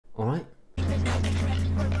Alright?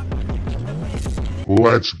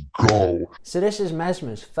 Let's go. So this is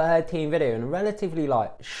Mesmer's 13th video in a relatively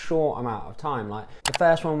short amount of time. The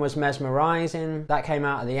first one was Mesmerizing, that came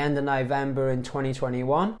out at the end of November in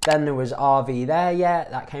 2021. Then there was RV There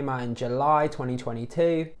Yet, that came out in July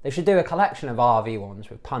 2022. They should do a collection of RV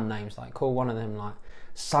ones with pun names, call one of them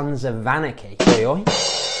Sons of Vanity.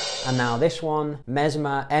 And now this one,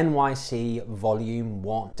 Mesmer NYC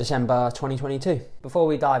Vol.1, December 2022. Before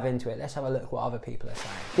we dive into it, let's have a look what other people are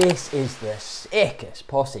saying. This is the sickest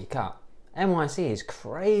posse cut. NYC is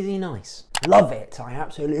crazy nice. Love it, I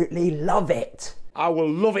absolutely love it. I will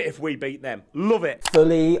love it if we beat them, love it.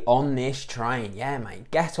 Fully on this train, yeah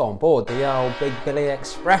mate, get on board the old Big Billy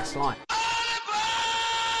Express all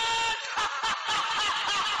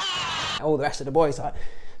the rest of the boys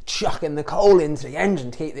chucking the coal into the engine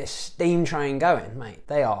to keep this steam train going, mate.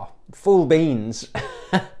 They are full beans.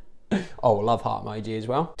 Oh, love heart emoji as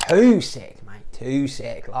well. Too sick, mate, too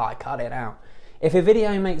sick. Cut it out. If a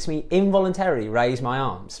video makes me involuntarily raise my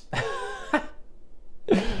arms.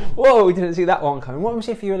 Whoa, didn't see that one coming. What was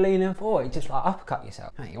if you were leaning forward, just uppercut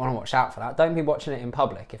yourself? Mate, you want to watch out for that. Don't be watching it in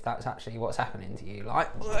public if that's actually what's happening to you.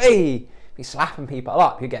 Hey, be slapping people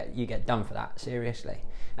up, you get done for that, seriously.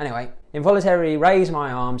 Anyway, involuntarily raise my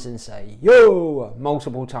arms and say, yo,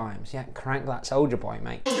 multiple times. Yeah, crank that soldier boy,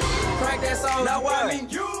 mate. Crank that song, now I mean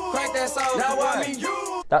you. Crank that song, now I mean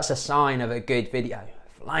you. That's a sign of a good video.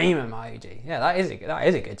 Flame emoji. Yeah, that is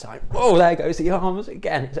a good sign. Oh, there goes the arms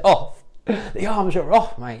again. It's off. The arms are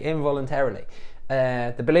off, mate, involuntarily.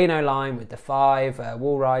 The Bolino line with the 5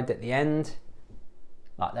 wall ride at the end.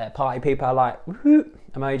 Their party people are woohoo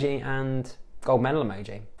emoji and gold medal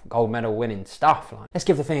emoji. Gold medal winning stuff. Let's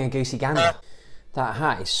give the thing a goosey gander. That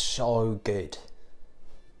hat is so good.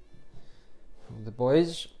 All the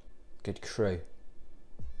boys, good crew.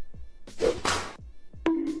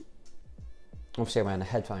 Obviously I'm wearing the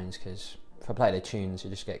headphones because if I play the tunes you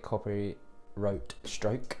just get copyright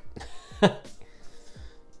stroke.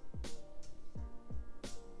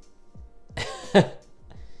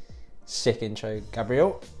 Sick intro,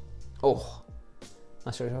 Gabriel. Oh,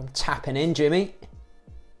 that's what I'm tapping in, Jimmy.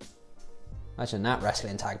 Imagine that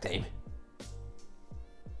wrestling tag team.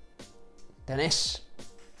 Dennis.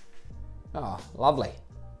 Oh, lovely.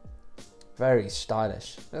 Very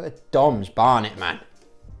stylish. Look at the Dom's Barnet, man.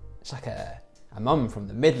 It's like a mum from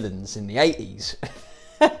the Midlands in the 80s.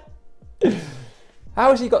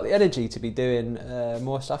 How has he got the energy to be doing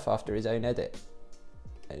more stuff after his own edit?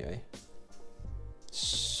 Anyway.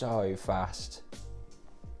 So fast.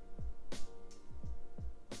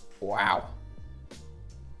 Wow.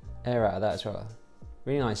 Air out of that as well.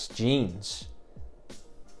 Really nice jeans.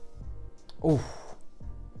 Ooh.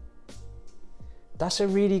 That's a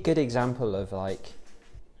really good example of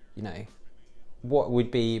what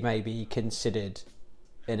would be maybe considered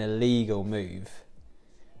an illegal move.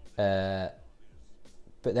 But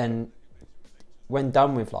then when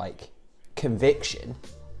done with conviction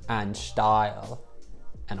and style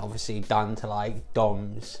and obviously done to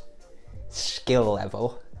Dom's skill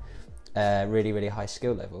level, really, really high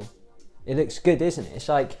skill level, it looks good, isn't it?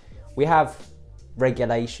 It's we have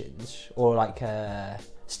regulations or a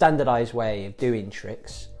standardized way of doing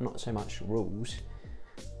tricks, not so much rules,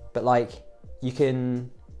 but you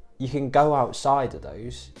can go outside of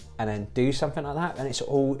those and then do something like that, and it's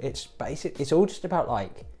all just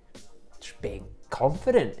about just being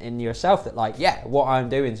confident in yourself that yeah, what I'm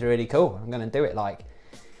doing is really cool, I'm gonna do it.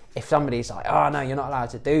 If somebody's oh no, you're not allowed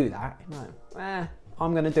to do that,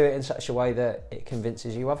 I'm gonna do it in such a way that it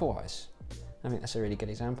convinces you otherwise. I think that's a really good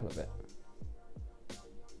example of it.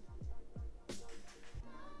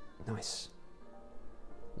 Nice.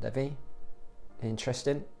 Levi,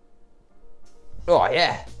 interesting. Oh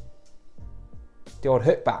yeah, the old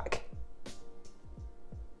hook back.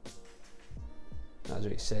 That was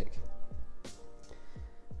really sick.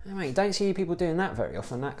 Mate, don't see people doing that very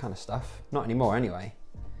often, that kind of stuff. Not anymore anyway.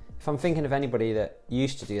 If I'm thinking of anybody that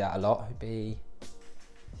used to do that a lot, it'd be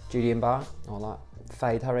Julian Barr or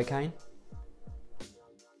Fade Hurricane.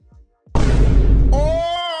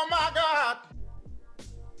 Oh my God!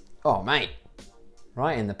 Oh mate,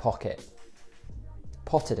 right in the pocket.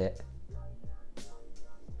 Potted it.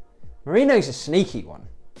 Moreno's a sneaky one.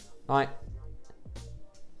 I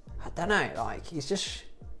don't know, he's just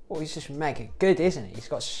mega good, isn't he?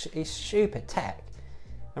 He's super tech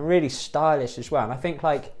and really stylish as well. And I think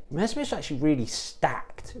Mesmer's actually really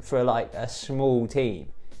stacked for a small team.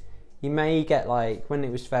 You may get when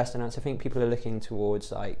it was first announced, I think people are looking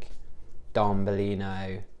towards Dom,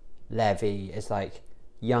 Bolino, Levi as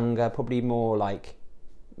younger, probably more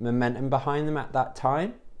momentum behind them at that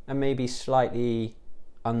time, and maybe slightly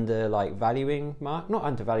valuing Marc. Not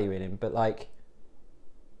undervaluing him, but like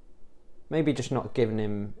maybe just not giving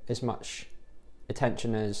him as much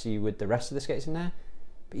attention as you would the rest of the skaters in there.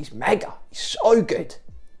 But he's mega. He's so good.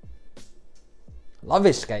 Love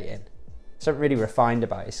his skating. Something really refined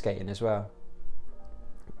about his skating as well.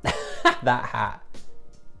 That hat.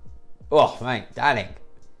 Oh, mate,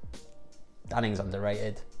 Danning's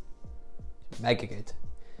underrated. Mega good.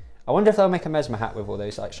 I wonder if they'll make a Mesmer hat with all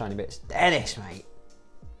those like shiny bits. Dennis, mate.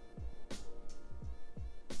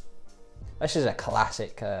 This is a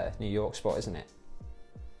classic New York spot, isn't it?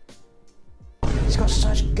 He's got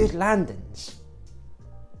such good landings.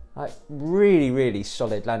 Like really, really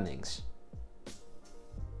solid landings.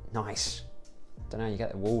 Nice. Don't know, you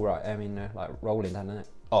get the wall right. I mean, like rolling down it.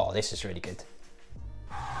 Oh, this is really good.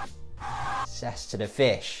 Cess to the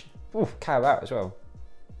fish. Ooh, cow out as well.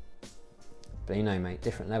 Bolino, mate,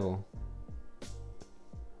 different level.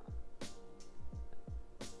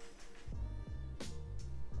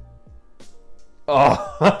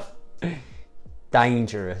 Oh,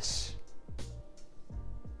 dangerous.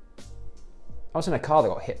 I was in a car that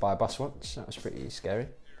got hit by a bus once. That was pretty scary.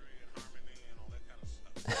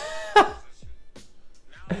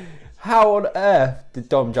 How on earth did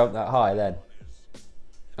Dom jump that high then?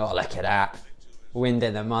 Oh, look at that. Wind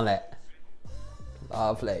in the mullet.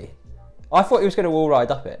 Lovely. I thought he was going to wall ride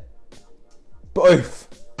up it. Boof!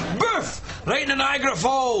 Boof! Right in the Niagara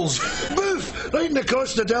Falls! Boof! Right in the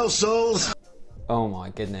Costa del Sols! Oh my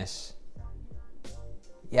goodness.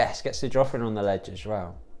 Yes, gets the drop in on the ledge as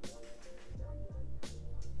well.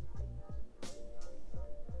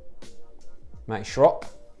 Matty Shrock.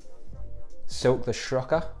 Silk the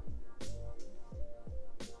Shrocker.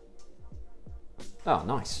 Oh,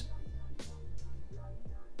 nice.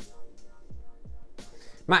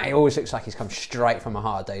 Matty always looks like he's come straight from a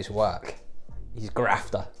hard day's work. He's a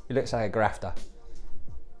grafter. He looks like a grafter.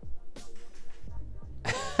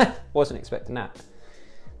 Wasn't expecting that.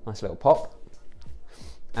 Nice little pop.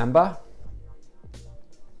 Amber.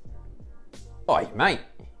 Oi, mate.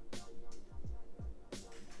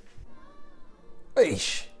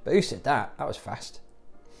 Eesh. Boosted that. That was fast.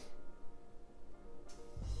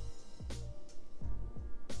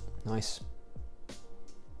 Nice.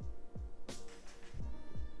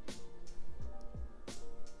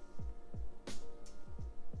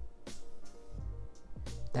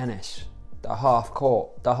 Dennis, the half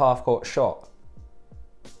court shot.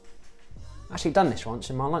 Actually done this once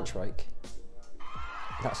in my lunch break.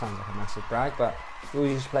 That sounds like a massive brag, but we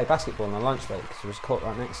always used to play basketball on the lunch break because there was a court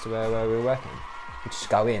right next to where we were working. We'd just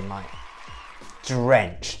go in like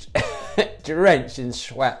drenched, drenched in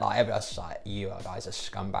sweat. Like everyone's like, "You guys are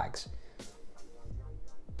scumbags,"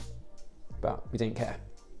 but we didn't care.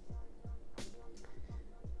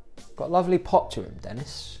 Got a lovely pop to him,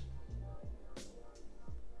 Dennis.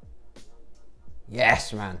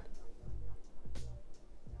 Yes, man.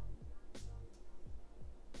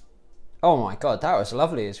 Oh my God, that was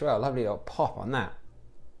lovely as well. Lovely little pop on that.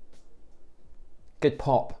 Good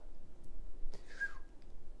pop.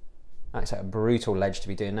 That's like a brutal ledge to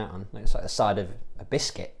be doing that on. Looks like the side of a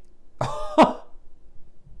biscuit. Oh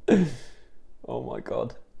my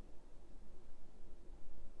God.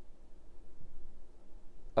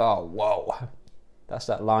 Oh, whoa. That's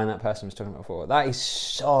that line that person was talking about before. That is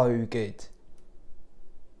so good.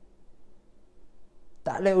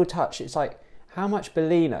 That little touch, it's like how much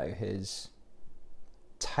Bolino has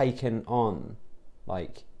taken on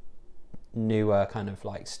like newer kind of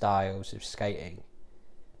like styles of skating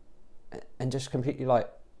and just completely like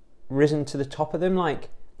risen to the top of them. Like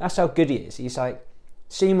that's how good he is. He's like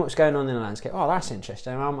seeing what's going on in the landscape. Oh, that's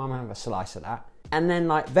interesting. I'm gonna have a slice of that. And then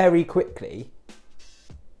like very quickly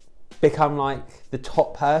become like the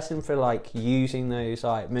top person for like using those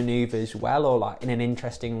like maneuvers well or like in an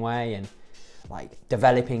interesting way and like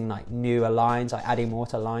developing like newer lines, like adding more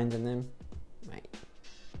to lines in them. Mate.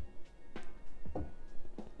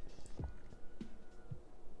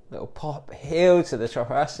 Little pop heel to the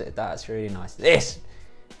chopper. That's really nice. This,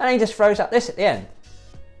 and he just throws out this at the end.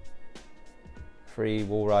 Free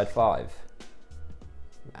wall ride 5.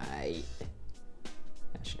 Mate.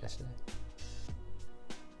 Actually, yesterday.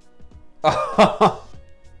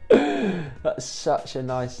 That's such a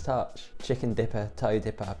nice touch. Chicken dipper, toe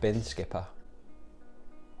dipper, bin skipper.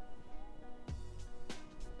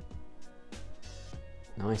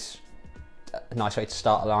 Nice. A nice way to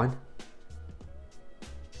start a line.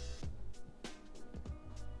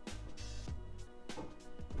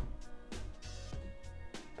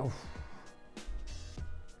 Oof.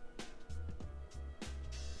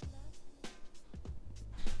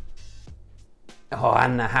 Oh,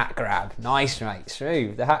 and the hat grab. Nice, mate.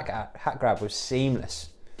 Smooth. The hat grab was seamless.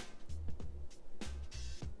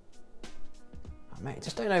 mate, I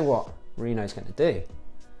just don't know what Moreno's going to do.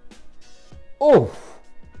 Oh,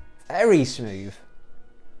 very smooth.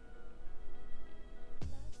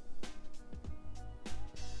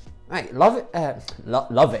 Mate, love it.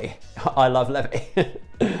 Lovey. I love Levy.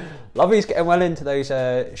 Lovey's getting well into those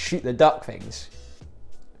shoot the duck things.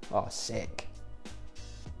 Oh, sick.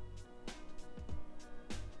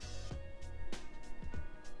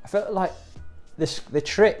 I feel like the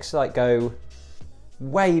tricks like go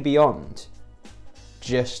way beyond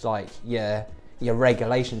just like your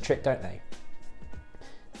regulation trick, don't they?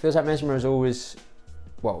 It feels like Mesmer is always,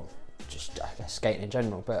 well, just I guess skating in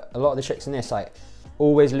general, but a lot of the tricks in this, like,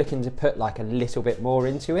 always looking to put like a little bit more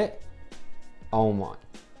into it. Oh my.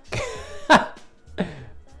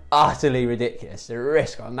 Utterly ridiculous. The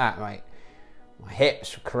risk on that, mate. My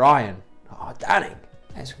hips were crying. Oh, Danning.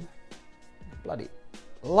 There's bloody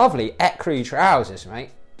lovely ecru trousers, mate.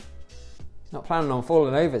 He's not planning on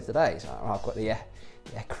falling over today. So I've got the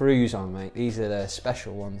ecrus on, mate. These are the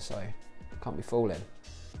special ones, so can't be falling.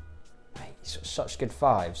 Mate, such good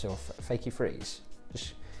fives or fakey threes.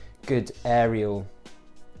 Just good aerial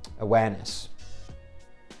awareness.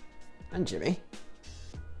 And Jimmy.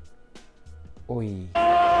 Oi. That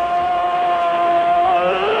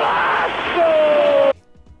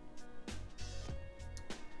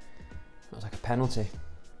was like a penalty.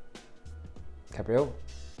 Gabriel,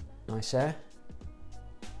 nice air.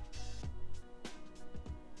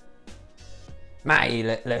 Matty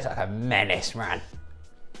looks like a menace, man.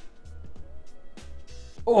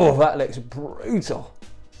 Oh, that looks brutal.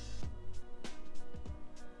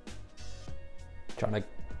 Trying to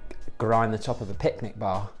grind the top of a picnic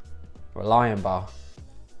bar or a lion bar.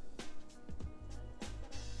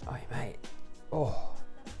 Oh, mate. Oh.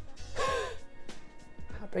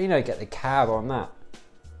 How do you know get the cab on that?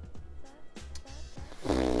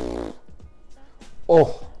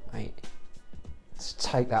 Oh, mate. Let's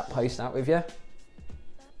take that post out with you.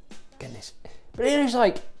 Goodness. But it's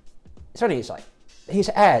like, it's funny, it's like, his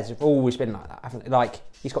airs have always been like that, haven't they? Like,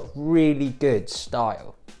 he's got really good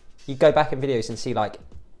style. You go back in videos and see like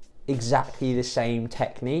exactly the same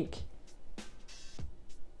technique.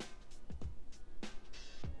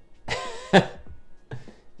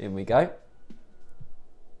 In we go.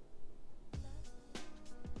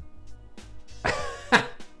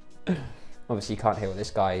 Obviously you can't hear what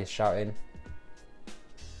this guy is shouting.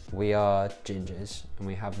 We are gingers and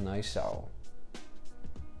we have no soul.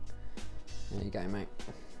 There you go, mate.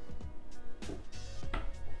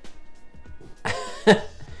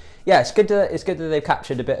 Yeah, it's good that they've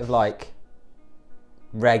captured a bit of like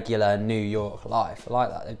regular New York life. I like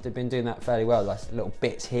that. They've been doing that fairly well, like little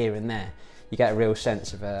bits here and there. You get a real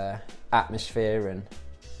sense of atmosphere and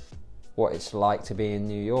what it's like to be in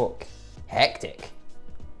New York. Hectic.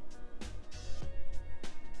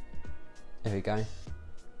 There we go.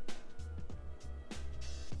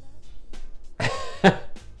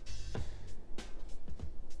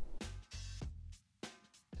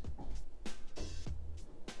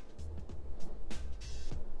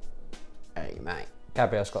 Hey, mate.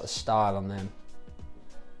 Gabriel's got a style on them.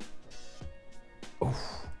 Oof.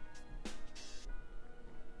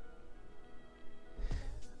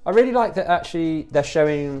 I really like that actually they're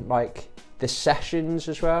showing like the sessions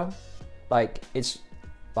as well. Like it's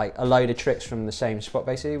like a load of tricks from the same spot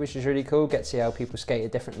basically, which is really cool. Get to see how people skated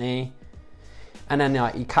differently. And then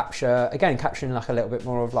like you capturing like a little bit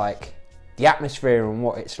more of like the atmosphere and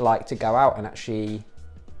what it's like to go out and actually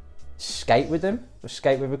skate with them, or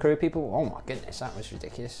skate with a crew of people. Oh my goodness, that was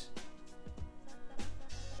ridiculous.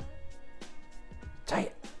 And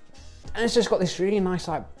it's just got this really nice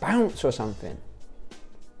like bounce or something.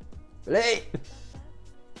 Got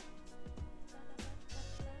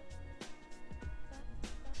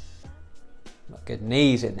good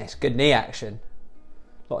knees in this, good knee action.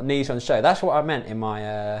 A lot of knees on show. That's what I meant in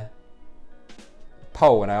my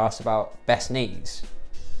poll when I asked about best knees.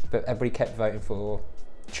 But everybody kept voting for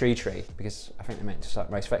Tree because I think they meant just like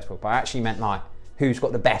most flexible. But I actually meant like who's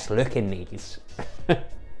got the best looking knees.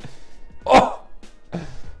 Oh!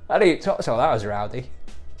 That was rowdy.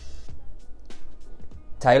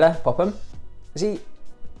 Taylor, Popham, is he?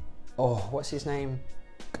 Oh, what's his name?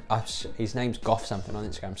 His name's Goff something on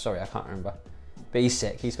Instagram. Sorry, I can't remember. But he's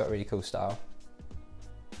sick. He's got really cool style.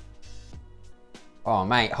 Oh,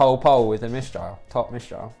 mate, whole pole with a mistrial, top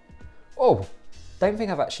mistrial. Oh, don't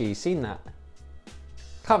think I've actually seen that.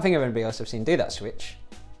 Can't think of anybody else I've seen do that switch.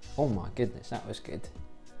 Oh my goodness, that was good.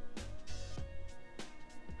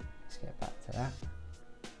 Let's get back to that.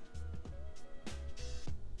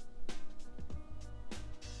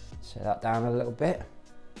 Set that down a little bit.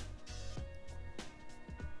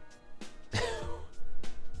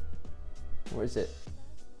 What is it?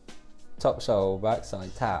 Top sole,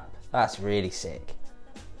 backside tap. That's really sick.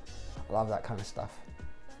 I love that kind of stuff.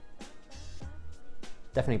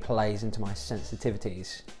 Definitely plays into my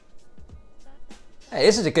sensitivities. Hey,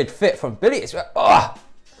 this is a good fit from Billy as well. Oh!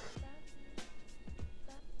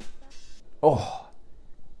 Oh!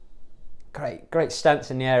 Great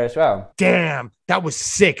stance in the air as well. Damn, that was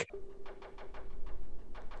sick.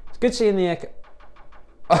 It's good seeing the...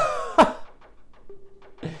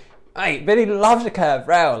 Mate, Billy loves a curved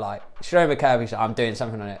rail. Like, show him a curve, he's like, I'm doing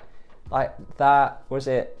something on it. Like that, was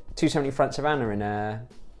it 270 front Savannah in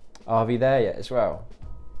RV there yet as well.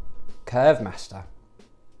 Curve master.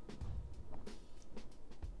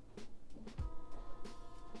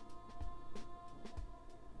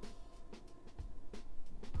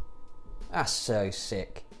 That's so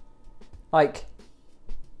sick. Like,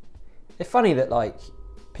 it's funny that like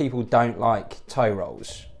people don't like toe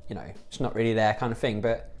rolls, you know, it's not really their kind of thing,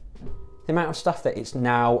 but the amount of stuff that it's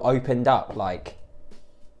now opened up, like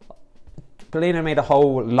Bolino made a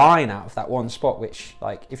whole line out of that one spot, which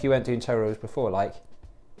like if you weren't doing toe rolls before, like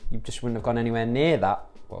you just wouldn't have gone anywhere near that,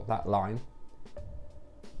 well, that line.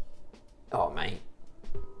 Oh mate,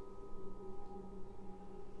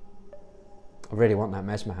 I really want that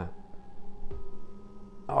Mesmer hat.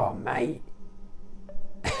 Oh mate.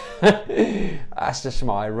 That's just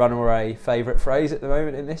my runaway favourite phrase at the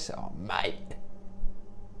moment in this. Oh mate.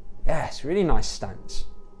 Yeah, it's a really nice stance.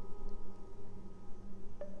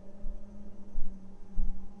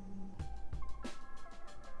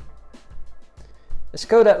 It's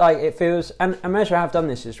cool that like it feels, and Mesmer have done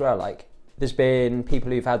this as well, like there's been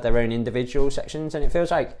people who've had their own individual sections and it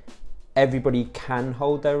feels like everybody can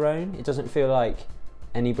hold their own. It doesn't feel like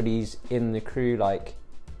anybody's in the crew like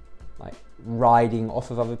riding off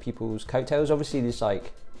of other people's coattails. Obviously there's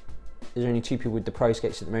only 2 people with the pro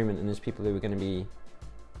skates at the moment, and there's people who are going to be,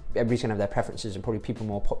 everybody's going to have their preferences, and probably people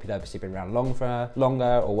more popular because they've been around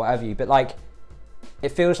longer or whatever. But like it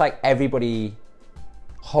feels like everybody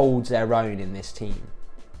holds their own in this team,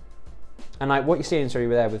 and like what you're seeing, sorry,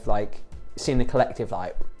 there with like seeing the collective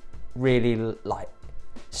like really like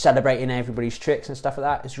celebrating everybody's tricks and stuff like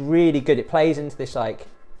that, it's really good. It plays into this like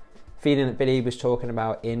feeling that Billy was talking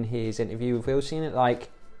about in his interview with Wheelscene. It like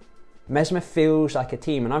Mesmer feels like a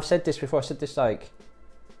team, and I've said this before, I said this like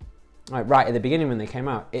right at the beginning when they came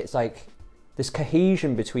out, it's like this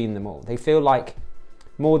cohesion between them all. They feel like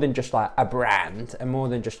more than just like a brand, and more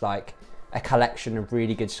than just like a collection of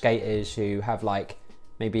really good skaters who have like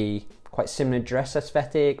maybe quite similar dress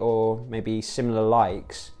aesthetic or maybe similar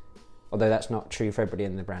likes, although that's not true for everybody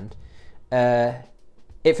in the brand.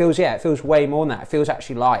 It feels way more than that. It feels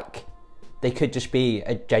actually like they could just be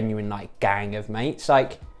a genuine like gang of mates.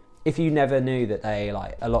 Like if you never knew that they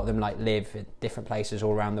like, a lot of them like live in different places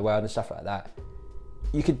all around the world and stuff like that,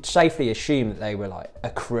 you could safely assume that they were like a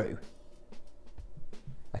crew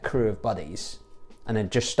of buddies, and then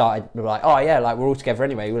just started like, oh yeah, like we're all together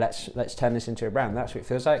anyway, well, let's turn this into a brand. That's what it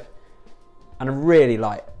feels like, and I really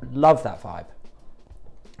like love that vibe.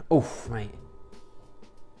 Oof, mate,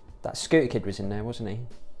 that scooter kid was in there, wasn't he?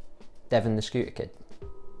 Devin the scooter kid.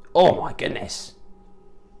 Oh my goodness.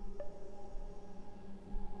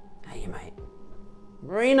 Hey mate,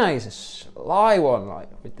 Moreno's a sly one, like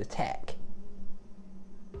with the tech.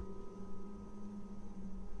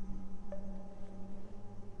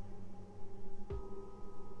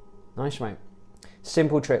 Nice mate.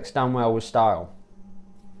 Simple tricks done well with style.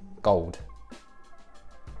 Gold.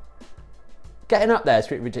 Getting up there is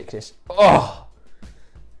pretty ridiculous. Oh!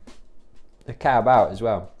 The cab out as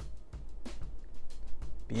well.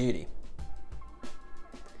 Beauty.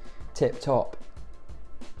 Tip top.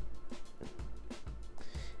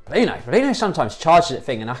 Bolino sometimes charges that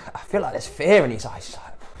thing, and I feel like there's fear in his eyes.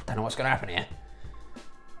 I don't know what's going to happen here.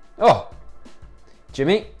 Oh!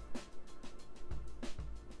 Jimmy.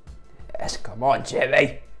 Yes, come on,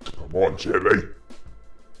 Jimmy. Come on, Jimmy.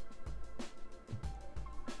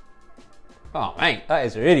 Oh, mate, that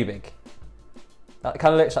is really big. That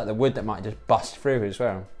kind of looks like the wood that might just bust through as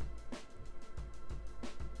well.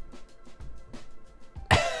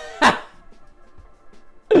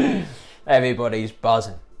 Everybody's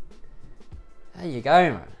buzzing. There you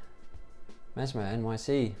go, man. Mesmer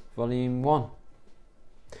NYC Vol.1.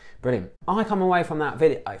 Brilliant. I come away from that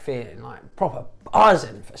video feeling like proper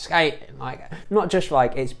buzzing for skating. Like, not just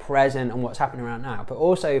like it's present and what's happening around now, but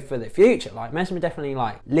also for the future. Like, Mesmer definitely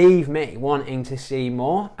like leave me wanting to see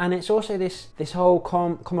more. And it's also this whole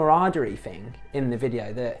camaraderie thing in the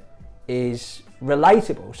video that is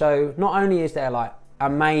relatable. So not only is there like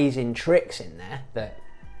amazing tricks in there that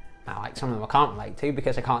like some of them I can't relate to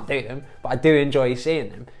because I can't do them, but I do enjoy seeing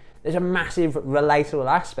them. there's a massive relatable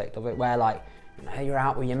aspect of it where like, you know, you're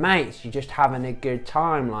out with your mates, you're just having a good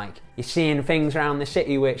time, like you're seeing things around the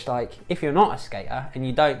city which, like, if you're not a skater and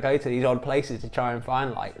you don't go to these odd places to try and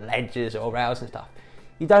find like ledges or rails and stuff,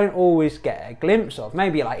 you don't always get a glimpse of.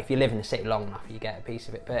 Maybe like if you live in the city long enough you get a piece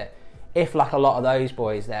of it, but if like a lot of those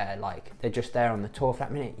boys there, like they're just there on the tour for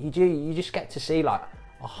that minute, you just get to see like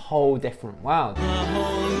a whole different world.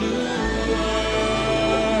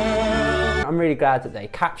 I'm really glad that they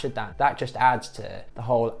captured that. That just adds to the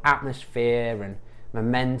whole atmosphere and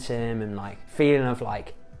momentum and like feeling of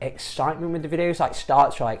like excitement with the videos. Like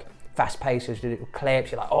starts like fast paced with little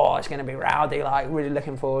clips, you're like, oh, it's gonna be rowdy, like really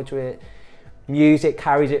looking forward to it. Music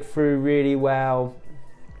carries it through really well.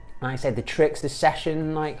 Like I said, the tricks, the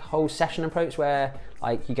session, like whole session approach where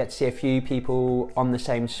like you get to see a few people on the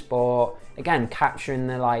same sport. Again, capturing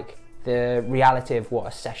the like the reality of what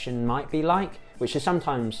a session might be like, which is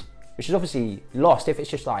obviously lost if it's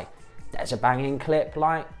just like, there's a banging clip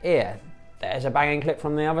like here, there's a banging clip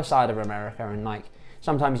from the other side of America, and like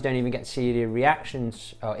sometimes you don't even get to see the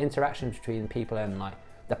reactions or interactions between people and like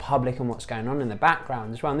the public and what's going on in the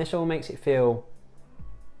background as well. And this all makes it feel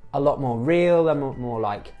a lot more real and more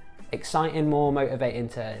like exciting, more motivating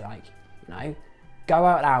to like, you know, go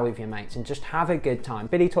out there with your mates and just have a good time.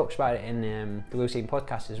 Billy talks about it in the Wheelscene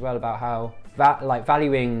podcast as well, about how like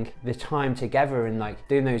valuing the time together and like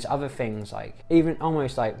doing those other things, like even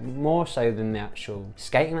almost like more so than the actual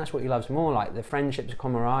skating. That's what he loves more, like the friendships, the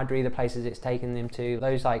camaraderie, the places it's taken them to,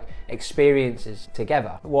 those like experiences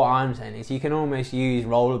together. What I'm saying is you can almost use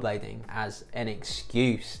rollerblading as an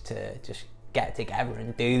excuse to just get together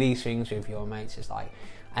and do these things with your mates. It's like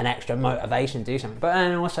an extra motivation to do something, but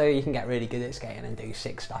then also you can get really good at skating and do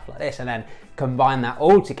sick stuff like this and then combine that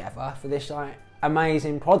all together for this like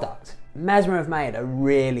amazing product. Mesmer have made a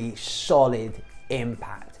really solid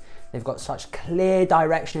impact. They've got such clear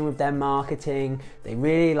direction with their marketing. They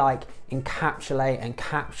really like encapsulate and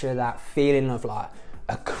capture that feeling of like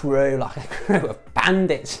a crew of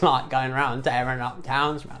bandits like going around tearing up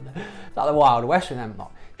towns around them. Like the Wild West with them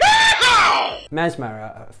lot. Mesmer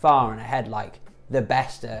are far and ahead, like the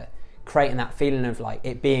best at creating that feeling of like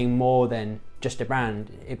it being more than just a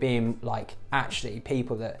brand, it being like actually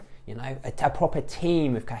people that, you know, a proper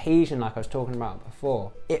team of cohesion like I was talking about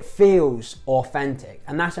before. It feels authentic,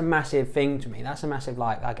 and that's a massive thing to me. That's a massive,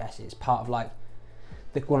 like, I guess it's part of like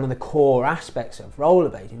one of the core aspects of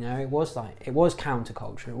rollerblading. You know, it was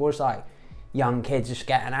counterculture. It was like young kids just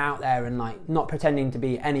getting out there and like not pretending to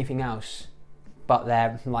be anything else but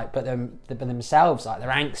they're like, but themselves, like their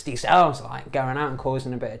angsty selves, like going out and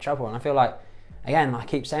causing a bit of trouble. And I feel like, again, I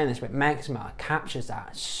keep saying this, but Mesmer captures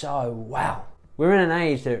that so well. We're in an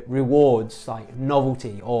age that rewards like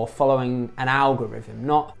novelty or following an algorithm,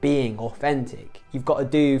 not being authentic. You've got to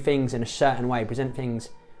do things in a certain way, present things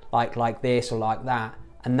like this or like that,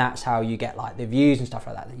 and that's how you get like the views and stuff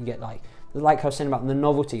like that. That you get like I was saying about the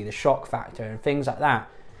novelty, the shock factor, and things like that.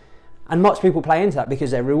 And lots of people play into that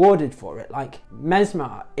because they're rewarded for it. Like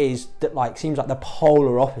Mesmer is like, seems like the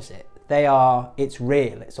polar opposite. They are, it's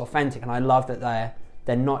real, it's authentic, and I love that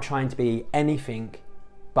they're not trying to be anything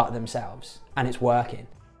but themselves, and it's working.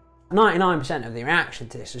 99% of the reaction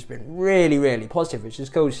to this has been really, really positive, which is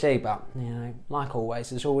cool to see. But you know, like always,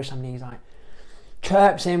 there's always somebody who's like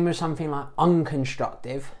chirps in with something like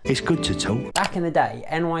unconstructive. It's good to talk. Back in the day,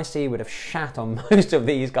 NYC would have shat on most of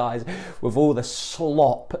these guys with all the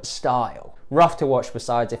slop style. Rough to watch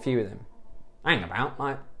besides a few of them. Hang about,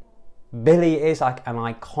 like, Billy is like an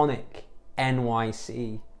iconic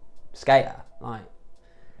NYC skater. Like,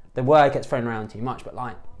 the word gets thrown around too much, but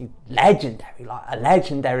like, legendary, like a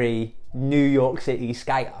legendary New York City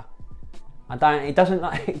skater. It doesn't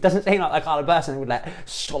seem like the kind of person who would let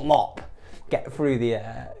slop get through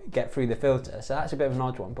the filter, so that's a bit of an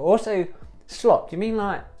odd one. But also, slop, do you mean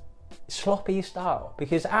like sloppy style?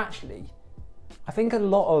 Because actually, I think a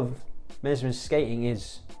lot of Mesmer's skating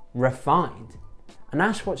is refined, and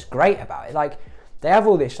that's what's great about it. Like, they have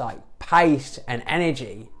all this like pace and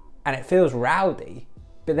energy, and it feels rowdy,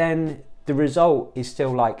 but then the result is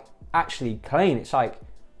still like actually clean. It's like,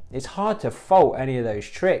 it's hard to fault any of those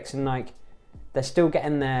tricks, and like, they're still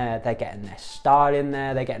getting they're getting their style in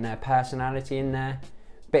there, they're getting their personality in there,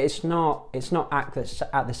 but it's not at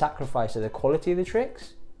the sacrifice of the quality of the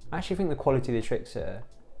tricks. I actually think the quality of the tricks are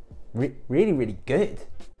really, really good.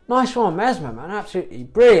 Nice one, Mesmer, man, absolutely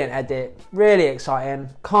brilliant edit, really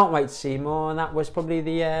exciting, can't wait to see more, and that was probably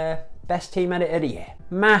the best team edit of the year.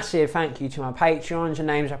 Massive thank you to my Patreons, your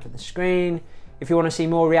names up on the screen. If you want to see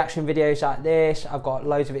more reaction videos like this, I've got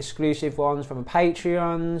loads of exclusive ones from my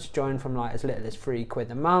Patreons, join from like as little as £3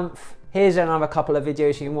 a month. Here's another couple of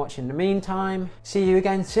videos you can watch in the meantime. See you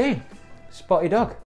again soon. Spotty Dog.